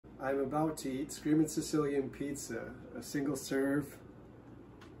I'm about to eat Screamin Sicilian pizza, a single serve.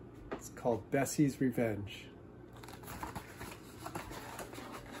 It's called Bessie's Revenge.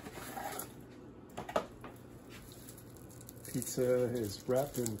 Pizza is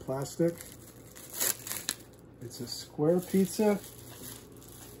wrapped in plastic. It's a square pizza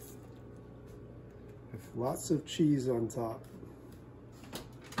with lots of cheese on top.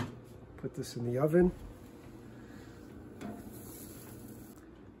 Put this in the oven.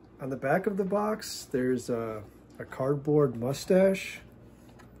 On the back of the box, there's a cardboard mustache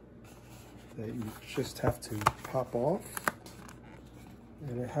that you just have to pop off.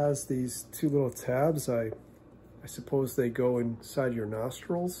 And it has these two little tabs. I suppose they go inside your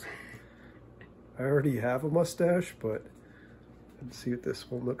nostrils. I already have a mustache, but let's see what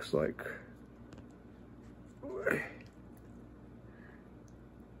this one looks like.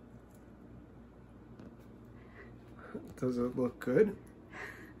 Does it look good?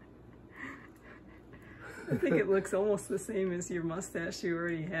 I think it looks almost the same as your mustache you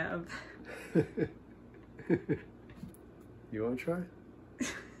already have. You want to try?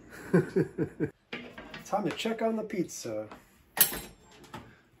 Time to check on the pizza.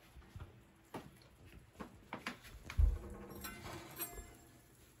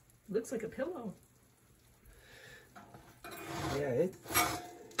 Looks like a pillow. Yeah, it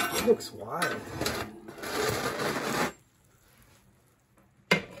looks wild.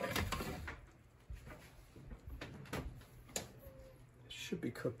 Should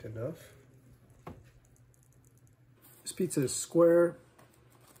be cooked enough. This pizza is square.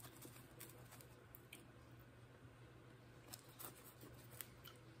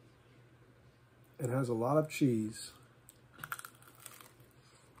 It has a lot of cheese.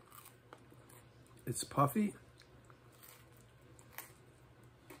 It's puffy.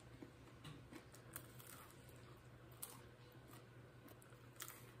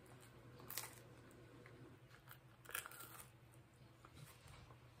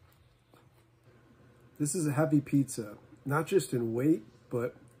 This is a heavy pizza, not just in weight,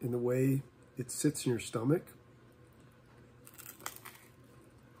 but in the way it sits in your stomach.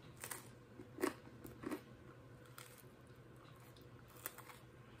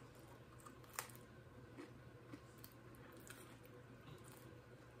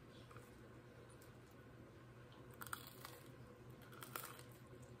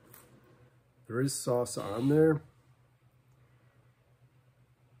 There is sauce on there.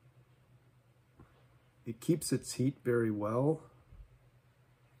 It keeps its heat very well,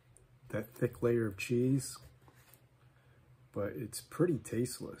 that thick layer of cheese, but it's pretty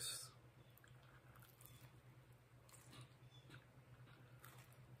tasteless.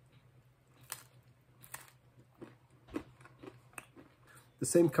 The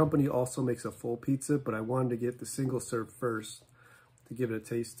same company also makes a full pizza, but I wanted to get the single serve first to give it a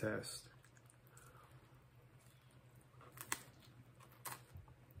taste test.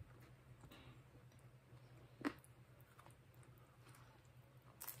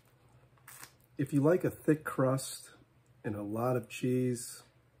 If you like a thick crust and a lot of cheese,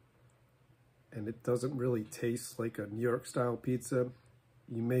 and it doesn't really taste like a New York style pizza,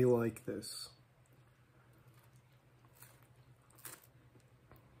 you may like this.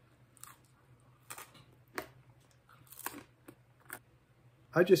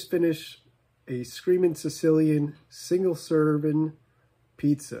 I just finished a Screamin Sicilian single serving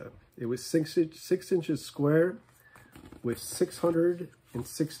pizza. It was 6 inches square with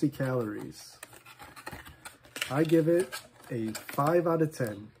 660 calories. I give it a 5 out of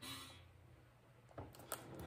 10.